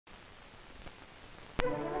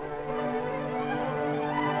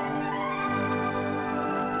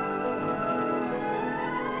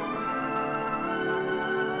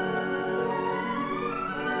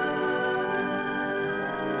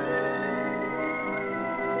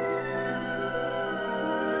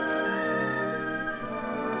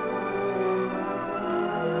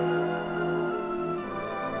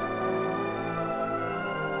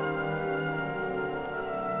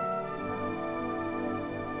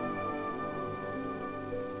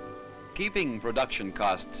Keeping production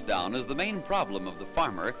costs down is the main problem of the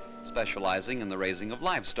farmer specializing in the raising of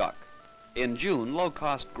livestock. In June,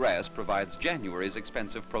 low-cost grass provides January's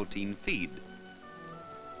expensive protein feed.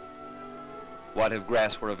 What if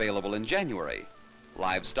grass were available in January?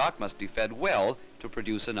 Livestock must be fed well to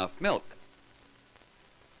produce enough milk.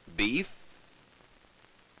 Beef,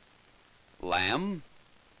 lamb,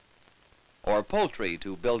 or poultry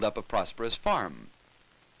to build up a prosperous farm.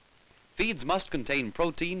 Feeds must contain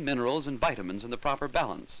protein, minerals, and vitamins in the proper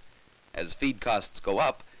balance. As feed costs go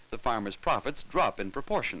up, the farmer's profits drop in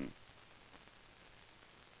proportion.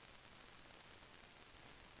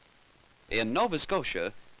 In Nova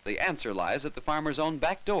Scotia, the answer lies at the farmer's own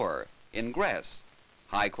back door, in grass.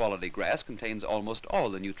 High-quality grass contains almost all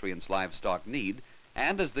the nutrients livestock need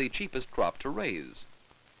and is the cheapest crop to raise.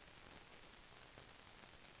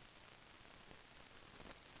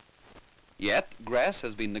 Yet, grass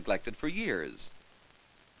has been neglected for years.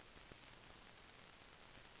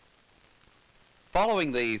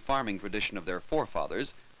 Following the farming tradition of their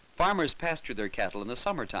forefathers, farmers pastured their cattle in the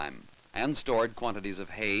summertime and stored quantities of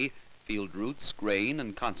hay, field roots, grain,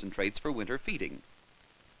 and concentrates for winter feeding.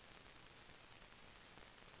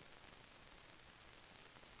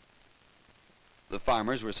 The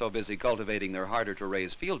farmers were so busy cultivating their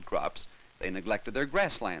harder-to-raise field crops, they neglected their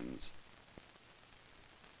grasslands.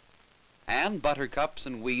 And buttercups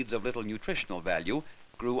and weeds of little nutritional value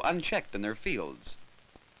grew unchecked in their fields.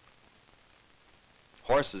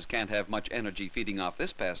 Horses can't have much energy feeding off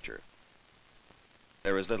this pasture.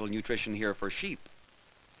 There is little nutrition here for sheep.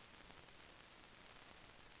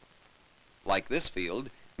 Like this field,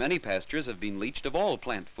 many pastures have been leached of all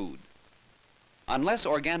plant food. Unless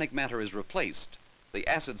organic matter is replaced, the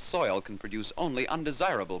acid soil can produce only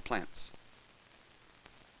undesirable plants.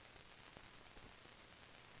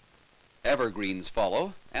 Evergreens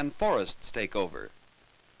follow, and forests take over.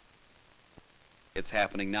 It's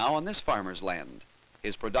happening now on this farmer's land.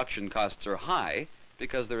 His production costs are high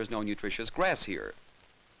because there is no nutritious grass here.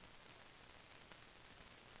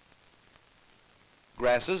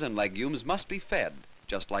 Grasses and legumes must be fed,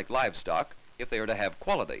 just like livestock, if they are to have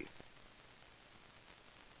quality.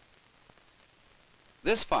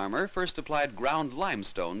 This farmer first applied ground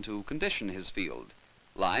limestone to condition his field.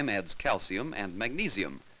 Lime adds calcium and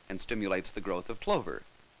magnesium and stimulates the growth of clover.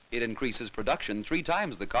 It increases production 3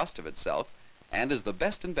 times the cost of itself and is the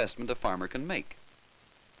best investment a farmer can make.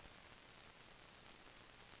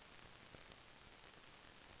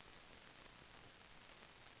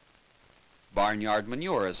 Barnyard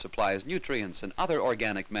manure supplies nutrients and other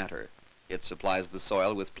organic matter. It supplies the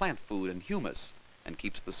soil with plant food and humus and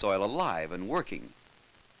keeps the soil alive and working.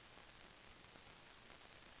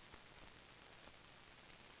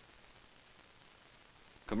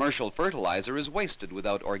 Commercial fertilizer is wasted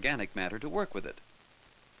without organic matter to work with it.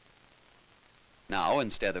 Now,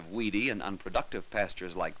 instead of weedy and unproductive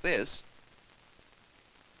pastures like this,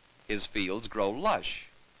 his fields grow lush.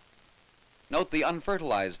 Note the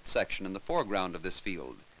unfertilized section in the foreground of this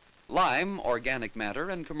field. Lime, organic matter,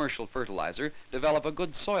 and commercial fertilizer develop a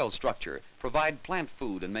good soil structure, provide plant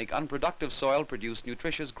food, and make unproductive soil produce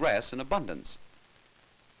nutritious grass in abundance.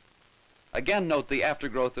 Again, note the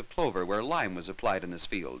aftergrowth of clover where lime was applied in this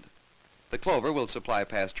field. The clover will supply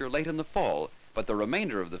pasture late in the fall, but the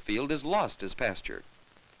remainder of the field is lost as pasture.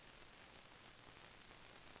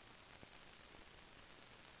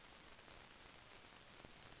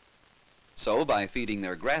 So, by feeding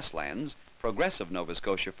their grasslands, progressive Nova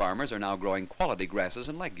Scotia farmers are now growing quality grasses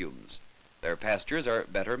and legumes. Their pastures are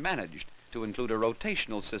better managed to include a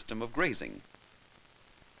rotational system of grazing.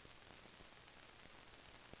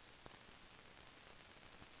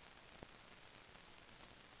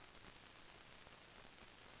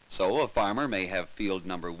 So a farmer may have field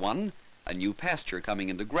number 1, a new pasture coming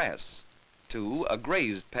into grass, 2, a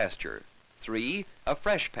grazed pasture, 3, a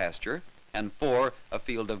fresh pasture, and 4, a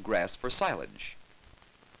field of grass for silage.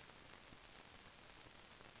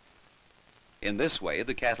 In this way,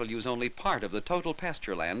 the cattle use only part of the total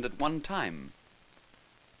pasture land at one time,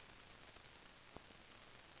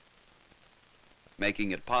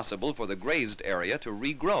 making it possible for the grazed area to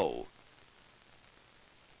regrow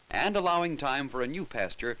and allowing time for a new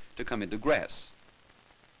pasture to come into grass.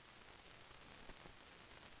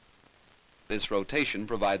 This rotation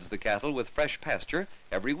provides the cattle with fresh pasture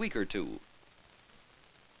every week or 2.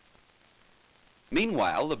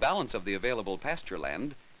 Meanwhile, the balance of the available pasture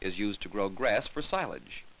land is used to grow grass for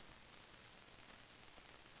silage.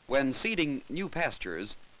 When seeding new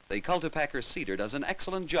pastures, the cultipacker seeder does an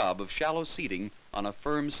excellent job of shallow seeding on a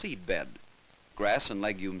firm seed bed. Grass and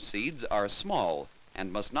legume seeds are small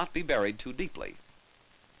and must not be buried too deeply.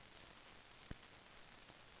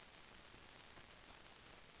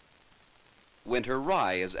 Winter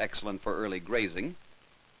rye is excellent for early grazing,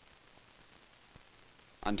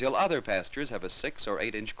 until other pastures have a 6 or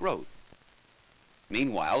 8-inch growth.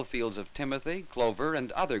 Meanwhile, fields of timothy, clover,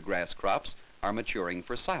 and other grass crops are maturing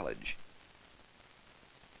for silage.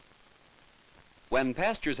 When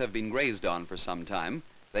pastures have been grazed on for some time,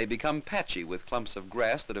 they become patchy with clumps of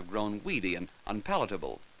grass that have grown weedy and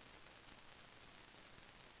unpalatable.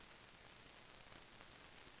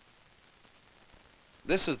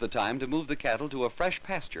 This is the time to move the cattle to a fresh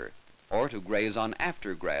pasture or to graze on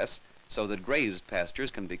after grass, so that grazed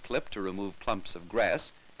pastures can be clipped to remove clumps of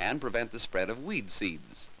grass and prevent the spread of weed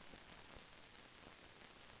seeds.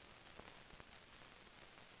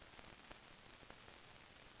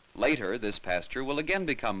 Later, this pasture will again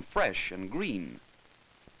become fresh and green.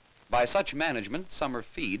 By such management, summer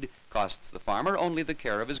feed costs the farmer only the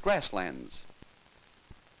care of his grasslands.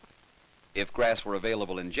 If grass were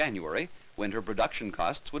available in January, winter production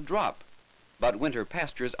costs would drop. But winter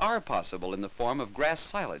pastures are possible in the form of grass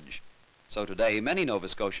silage. So today, many Nova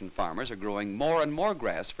Scotian farmers are growing more and more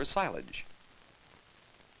grass for silage.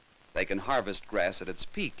 They can harvest grass at its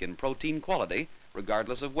peak in protein quality,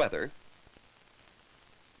 regardless of weather,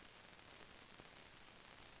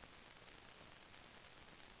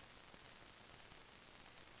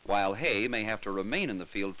 while hay may have to remain in the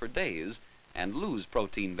field for days and lose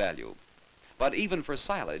protein value. But even for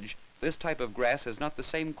silage, this type of grass has not the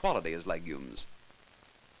same quality as legumes.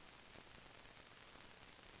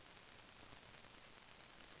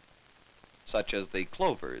 Such as the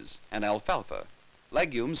clovers and alfalfa.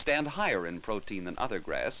 Legumes stand higher in protein than other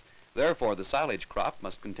grass, therefore the silage crop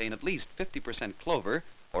must contain at least 50% clover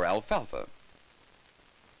or alfalfa.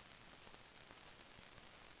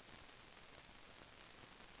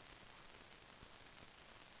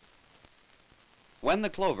 When the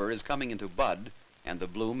clover is coming into bud and the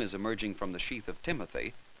bloom is emerging from the sheath of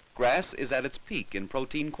timothy, grass is at its peak in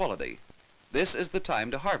protein quality. This is the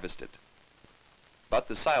time to harvest it. But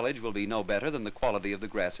the silage will be no better than the quality of the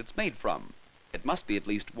grass it's made from. It must be at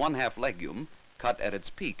least 1/2 legume, cut at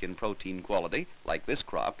its peak in protein quality, like this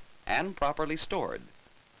crop, and properly stored.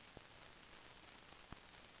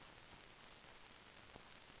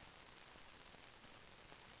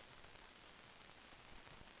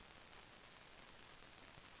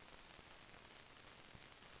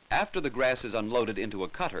 After the grass is unloaded into a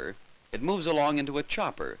cutter, it moves along into a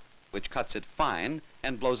chopper, which cuts it fine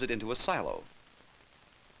and blows it into a silo.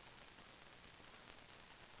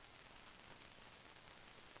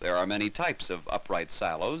 There are many types of upright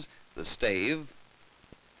silos: the stave,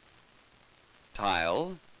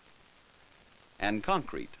 tile, and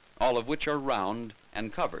concrete, all of which are round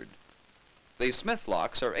and covered. The Smith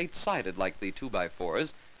locks are 8-sided like the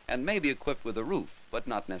 2x4s and may be equipped with a roof, but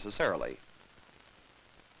not necessarily.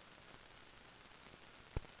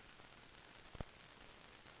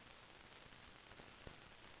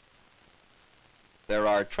 There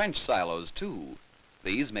are trench silos too.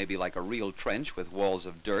 These may be like a real trench with walls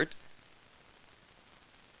of dirt,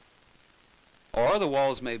 or the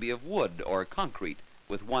walls may be of wood or concrete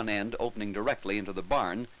with one end opening directly into the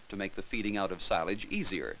barn to make the feeding out of silage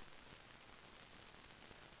easier.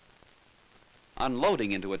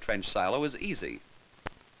 Unloading into a trench silo is easy,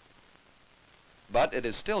 but it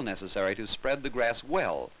is still necessary to spread the grass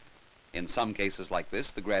well. In some cases like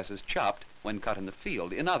this, the grass is chopped when cut in the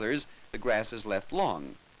field. In others, the grass is left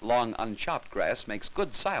long. Long unchopped grass makes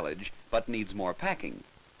good silage, but needs more packing.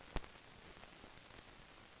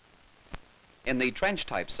 In the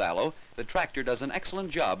trench-type silo, the tractor does an excellent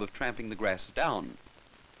job of tramping the grass down.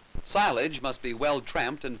 Silage must be well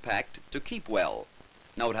tramped and packed to keep well.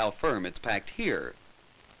 Note how firm it's packed here.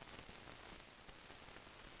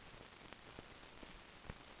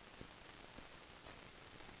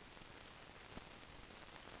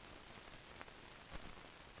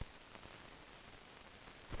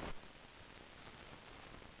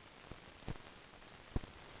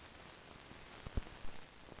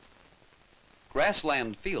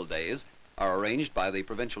 Grassland field days are arranged by the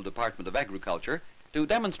Provincial Department of Agriculture to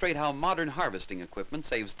demonstrate how modern harvesting equipment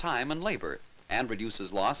saves time and labor and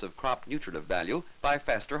reduces loss of crop nutritive value by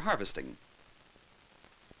faster harvesting.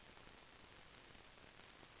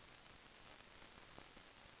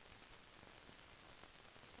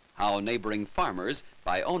 How neighboring farmers,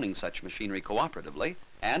 by owning such machinery cooperatively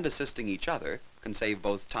and assisting each other, can save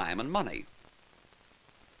both time and money,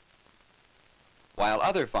 while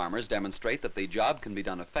other farmers demonstrate that the job can be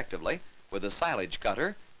done effectively with a silage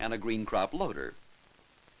cutter and a green crop loader.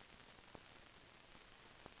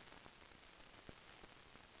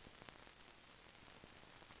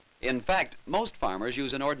 In fact, most farmers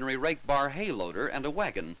use an ordinary rake bar hay loader and a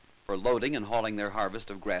wagon for loading and hauling their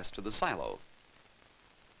harvest of grass to the silo.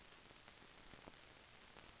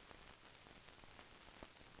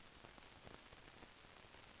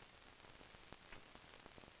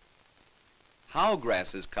 How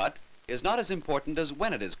grass is cut is not as important as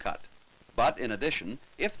when it is cut. But in addition,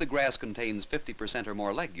 if the grass contains 50% or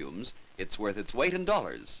more legumes, it's worth its weight in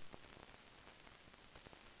dollars.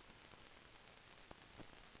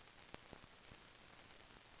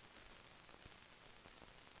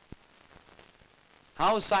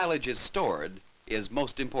 How silage is stored is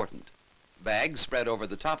most important. Bags spread over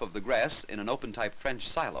the top of the grass in an open-type trench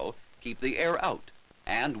silo keep the air out,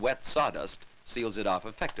 and wet sawdust seals it off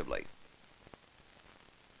effectively.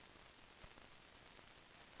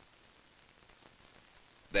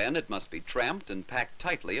 Then it must be tramped and packed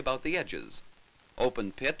tightly about the edges.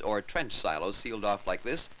 Open pit or trench silos sealed off like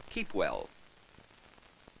this keep well.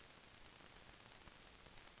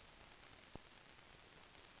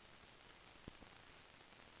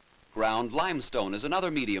 Ground limestone is another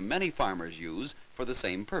medium many farmers use for the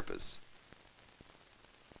same purpose.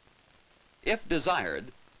 If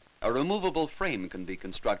desired, a removable frame can be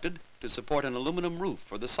constructed to support an aluminum roof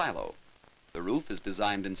for the silo. The roof is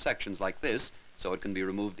designed in sections like this, so it can be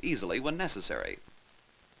removed easily when necessary.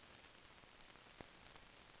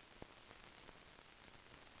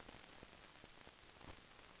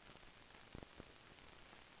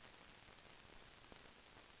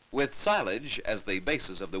 With silage as the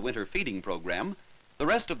basis of the winter feeding program, the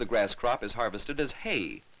rest of the grass crop is harvested as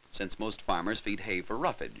hay, since most farmers feed hay for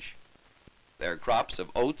roughage. Their crops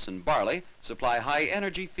of oats and barley supply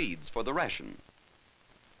high-energy feeds for the ration.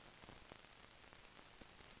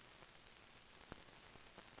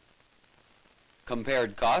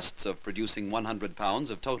 Compared costs of producing 100 pounds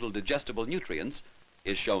of total digestible nutrients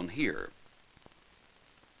is shown here.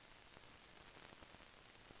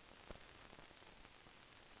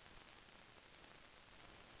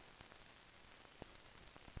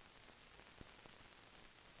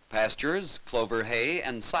 Pastures, clover hay,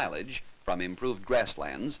 and silage from improved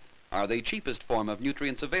grasslands are the cheapest form of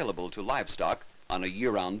nutrients available to livestock on a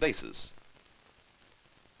year-round basis.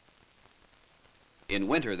 In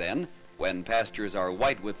winter, then, when pastures are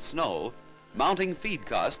white with snow, mounting feed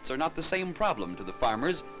costs are not the same problem to the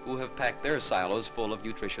farmers who have packed their silos full of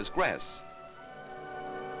nutritious grass.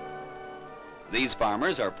 These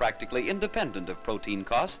farmers are practically independent of protein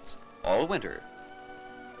costs all winter.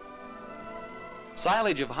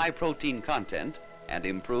 Silage of high protein content and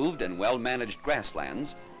improved and well-managed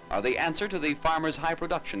grasslands are the answer to the farmer's high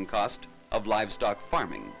production cost of livestock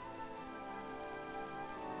farming.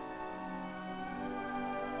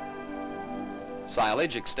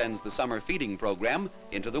 Silage extends the summer feeding program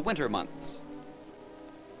into the winter months.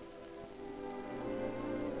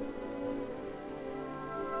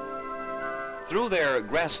 Through their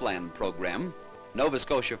grassland program, Nova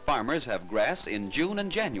Scotia farmers have grass in June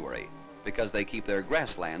and January because they keep their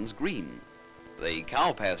grasslands green. The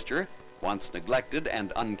cow pasture, once neglected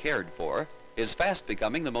and uncared for, is fast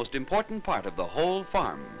becoming the most important part of the whole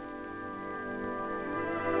farm.